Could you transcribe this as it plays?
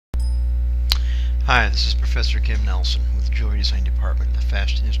Hi, this is Professor Kim Nelson with the Jewelry Design Department at the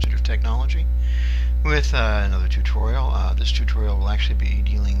Fashion Institute of Technology with another tutorial. This tutorial will actually be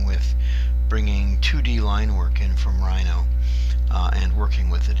dealing with bringing 2D line work in from Rhino and working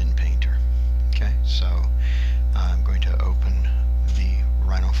with it in Painter. Okay, so I'm going to open the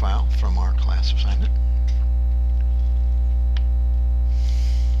Rhino file from our class assignment.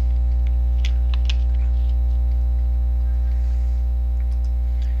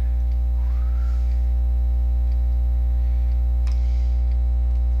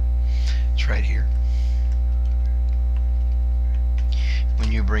 It's right here.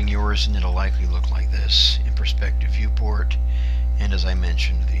 When you bring yours in, it'll likely look like this in perspective viewport, and as I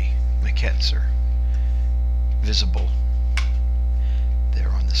mentioned, the maquettes are visible there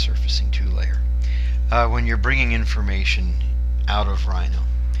on the surfacing 2 layer. When you're bringing information out of Rhino,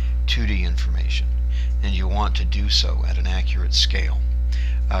 2D information, and you want to do so at an accurate scale,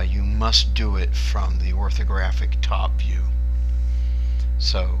 you must do it from the orthographic top view.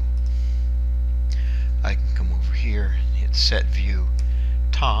 So I can come over here and hit set view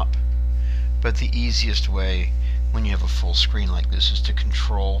top, but the easiest way when you have a full screen like this is to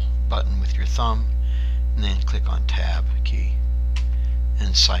control button with your thumb and then click on tab key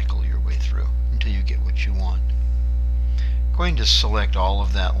and cycle your way through until you get what you want. Going to select all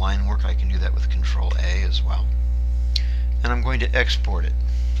of that line work. I can do that with control A as well, and I'm going to export it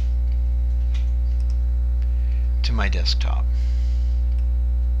to my desktop.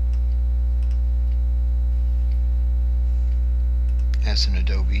 As an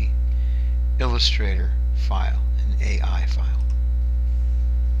Adobe Illustrator file, an AI file.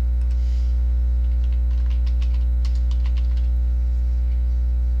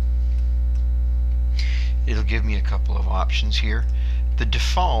 It'll give me a couple of options here. The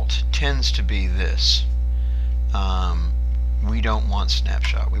default tends to be this. We don't want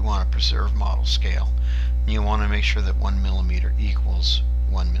snapshot. We want to preserve model scale. And you want to make sure that 1 millimeter equals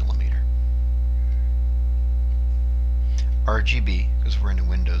 1 millimeter. RGB, because we're in a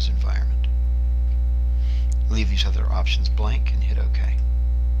Windows environment. Leave these other options blank and hit OK.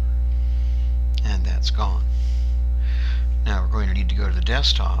 And that's gone. Now we're going to need to go to the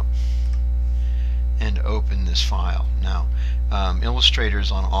desktop and open this file. Now,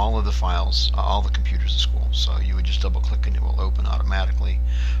 Illustrator's on all of the files, all the computers at school, so you would just double click and it will open automatically.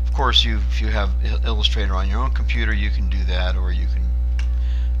 Of course, if you have Illustrator on your own computer, you can do that, or you can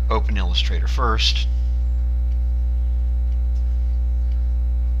open Illustrator first.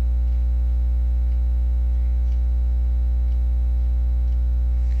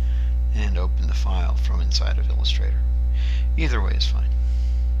 And open the file from inside of Illustrator. Either way is fine.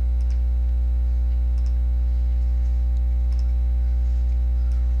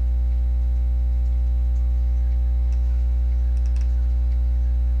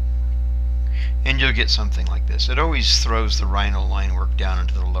 And you'll get something like this. It always throws the Rhino line work down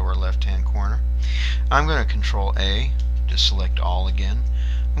into the lower left-hand corner. I'm going to control A to select all again.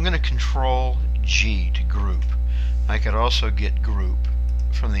 I'm going to control G to group. I could also get group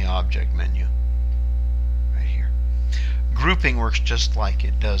from the object menu right here. Grouping works just like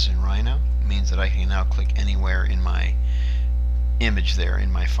it does in Rhino. It means that I can now click anywhere in my image there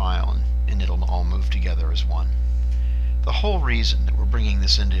in my file, and it'll all move together as one. The whole reason that we're bringing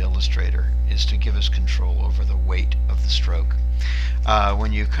this into Illustrator is to give us control over the weight of the stroke.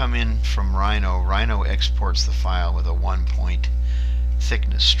 When you come in from Rhino, Rhino exports the file with a 1-point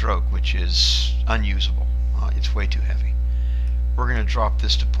thickness stroke, which is unusable. It's way too heavy. We're going to drop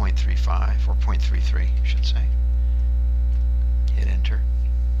this to 0.35 or 0.33, I should say. Hit enter.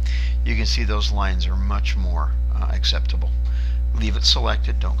 You can see those lines are much more acceptable. Leave it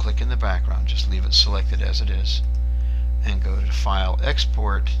selected. Don't click in the background. Just leave it selected as it is. And go to File,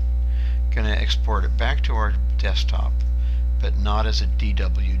 Export. Going to export it back to our desktop, but not as a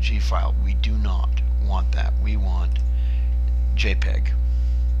DWG file. We do not want that. We want JPEG,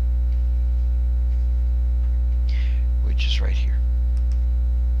 which is right here.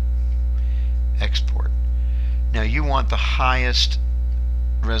 Export. Now you want the highest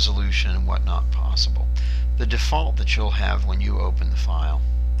resolution and whatnot possible. The default that you'll have when you open the file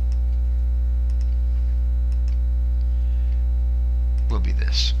will be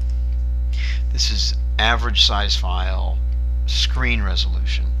this. This is average size file, screen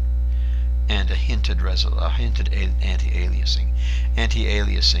resolution, and a hinted anti-aliasing.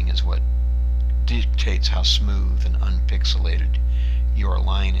 Anti-aliasing is what dictates how smooth and unpixelated your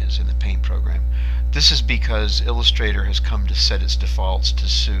line is in the Paint program. This is because Illustrator has come to set its defaults to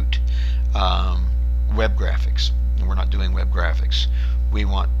suit web graphics. We're not doing web graphics. We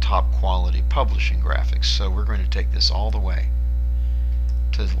want top quality publishing graphics, so we're going to take this all the way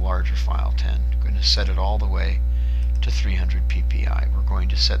to the larger file 10. We're going to set it all the way to 300 ppi. We're going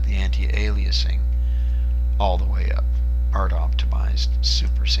to set the anti-aliasing all the way up. Art optimized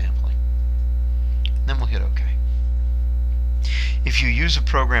super sampling. Then we'll hit OK. If you use a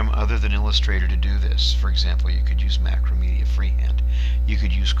program other than Illustrator to do this, for example, you could use Macromedia Freehand. You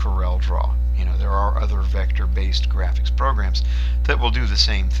could use CorelDRAW. There are other vector-based graphics programs that will do the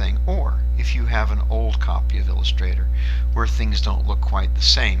same thing. Or if you have an old copy of Illustrator where things don't look quite the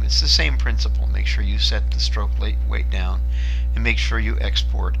same, it's the same principle. Make sure you set the stroke weight down and make sure you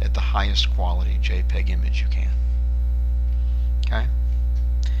export at the highest quality JPEG image you can. Okay?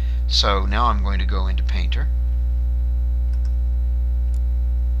 So now I'm going to go into Painter.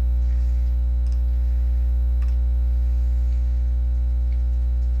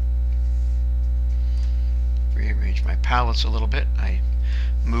 Rearrange my palettes a little bit. I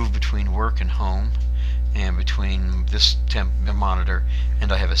move between work and home, and between this monitor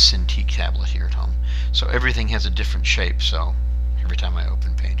and I have a Cintiq tablet here at home. So everything has a different shape, so every time I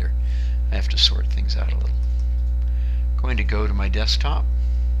open Painter I have to sort things out a little. Going to go to my desktop,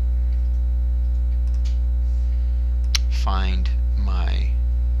 find my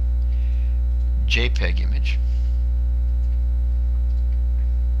JPEG image,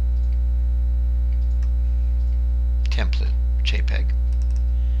 template JPEG,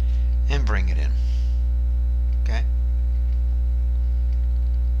 and bring it in. Okay.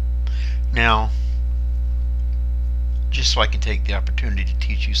 Now, just so I can take the opportunity to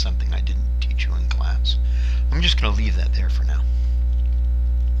teach you something I didn't teach you in class, I'm just going to leave that there for now.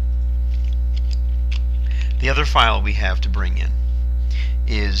 The other file we have to bring in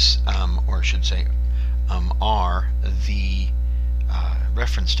is, or I should say, are the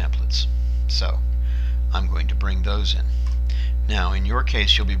reference templates. So I'm going to bring those in. Now, in your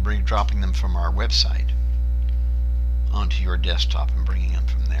case, you'll be dropping them from our website onto your desktop and bringing them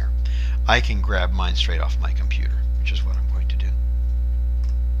from there. I can grab mine straight off my computer, which is what I'm going to do,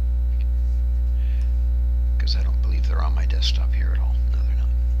 because I don't believe they're on my desktop here at all. No, they're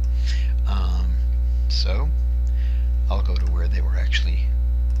not. So I'll go to where they were actually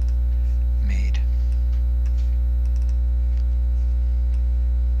made.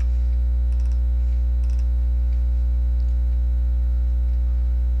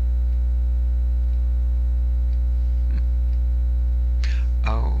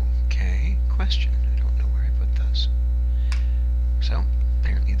 Okay, question. I don't know where I put those. So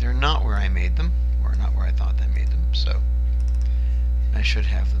apparently they're not where I made them, or not where I thought I made them, so I should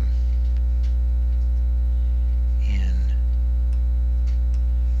have them in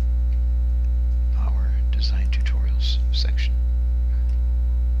our design tutorials section.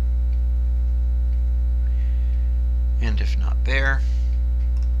 And if not there,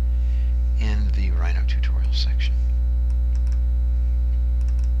 in the Rhino tutorial section.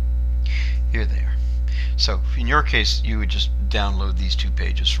 Here they are. So in your case, you would just download these two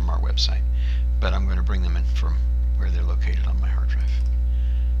pages from our website, but I'm going to bring them in from where they're located on my hard drive.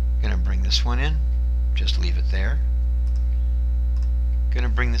 I'm going to bring this one in, just leave it there. I'm going to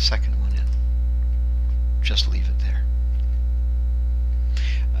bring the second one in, just leave it there.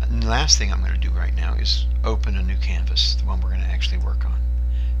 And the last thing I'm going to do right now is open a new canvas, the one we're going to actually work on.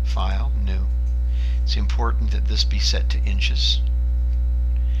 File, New. It's important that this be set to inches,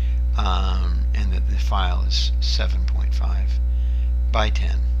 and that the file is 7.5 by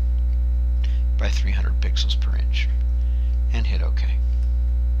 10 by 300 pixels per inch, and hit OK.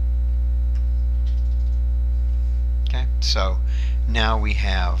 Okay, so now we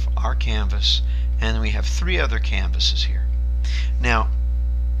have our canvas, and then we have three other canvases here. Now,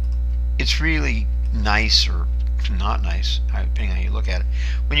 it's really nice, or not nice, depending on how you look at it,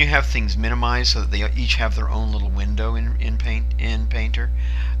 when you have things minimized so that they each have their own little window in Painter,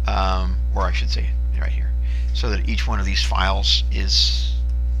 or I should say right here, so that each one of these files is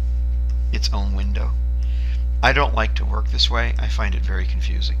its own window. I don't like to work this way. I find it very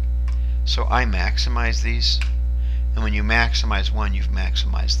confusing. So I maximize these, and when you maximize one, you've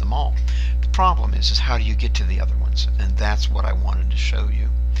maximized them all. The problem is how do you get to the other ones? And that's what I wanted to show you,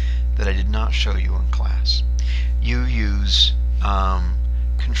 that I did not show you in class. You use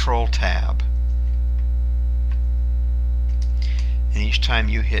Control Tab, and each time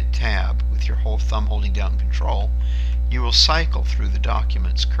you hit Tab with your whole thumb holding down Control, you will cycle through the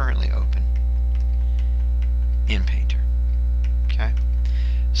documents currently open in Painter. Okay,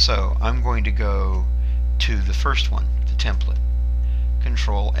 so I'm going to go to the first one, the template.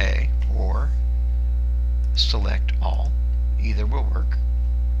 Control A or select all, either will work.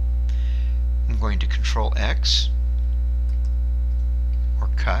 I'm going to Control X or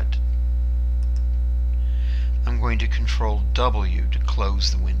cut. I'm going to Control W to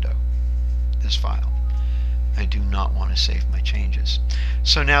close the window, this file. I do not want to save my changes.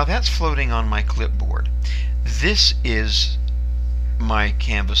 So now that's floating on my clipboard. This is my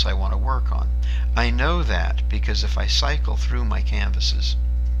canvas I want to work on. I know that because if I cycle through my canvases,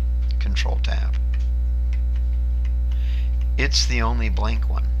 Control Tab, it's the only blank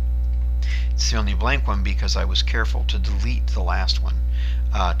one. It's the only blank one because I was careful to delete the last one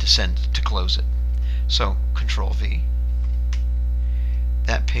to close it. So Control V,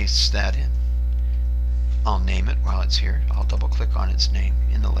 that pastes that in. I'll name it while it's here. I'll double click on its name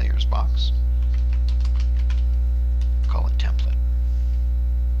in the layers box. Call it template.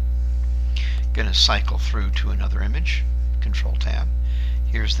 Going to cycle through to another image. Control Tab.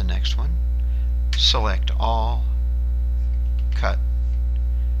 Here's the next one. Select all, cut,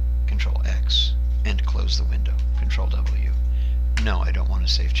 Control X, and close the window. Control W. No, I don't want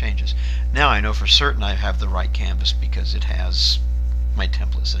to save changes. Now I know for certain I have the right canvas because it has my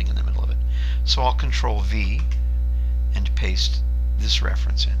template sitting in the middle of it. So I'll Control V and paste this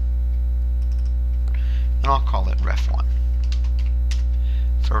reference in. And I'll call it Ref1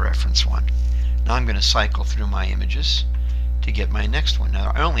 for reference 1. Now I'm going to cycle through my images to get my next one.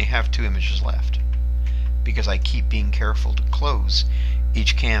 Now I only have 2 images left because I keep being careful to close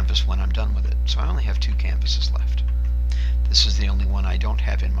each canvas when I'm done with it. So I only have 2 canvases left. This is the only one I don't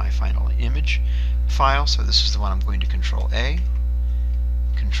have in my final image file, so this is the one I'm going to Control A,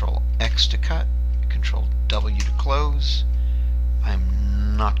 Control X to cut, Control W to close.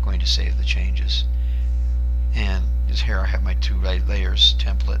 I'm not going to save the changes. And here I have my 2 layers,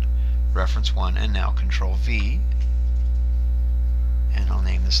 template, reference 1, and now Control V, and I'll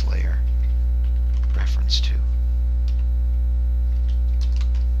name this layer reference 2.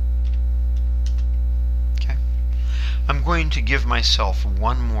 Okay. I'm going to give myself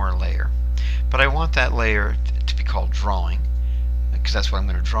one more layer, but I want that layer to be called drawing, because that's what I'm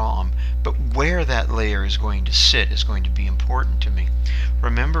going to draw on. But where that layer is going to sit is going to be important to me.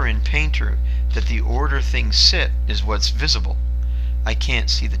 Remember in Painter that the order things sit is what's visible. I can't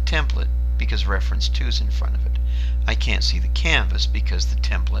see the template because reference 2 is in front of it. I can't see the canvas because the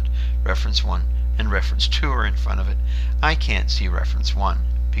template, reference 1, and reference 2 are in front of it. I can't see reference 1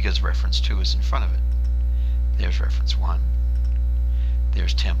 because reference 2 is in front of it. There's reference 1.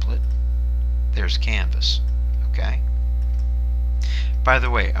 There's template. There's canvas. Okay? By the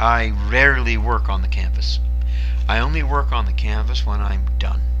way, I rarely work on the canvas. I only work on the canvas when I'm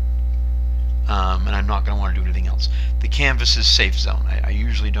done. And I'm not going to want to do anything else. The canvas is safe zone. I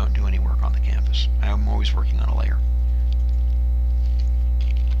usually don't do any work on the canvas. I'm always working on a layer.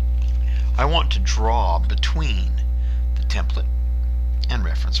 I want to draw between the template and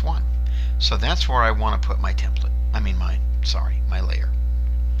reference 1. So that's where I want to put my template. My layer.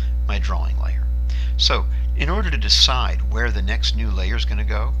 My drawing layer. So in order to decide where the next new layer is going to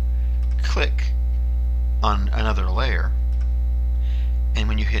go, click on another layer, and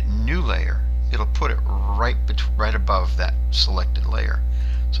when you hit New Layer, it'll put it right above that selected layer.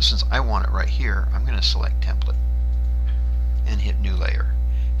 So since I want it right here, I'm going to select Template and hit New Layer.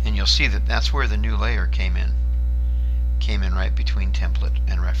 And you'll see that that's where the new layer came in. Came in right between Template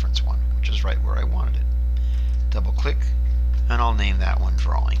and Reference 1, which is right where I wanted it. Double click, and I'll name that one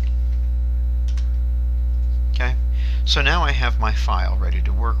Drawing. Okay, so now I have my file ready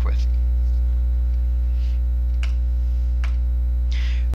to work with.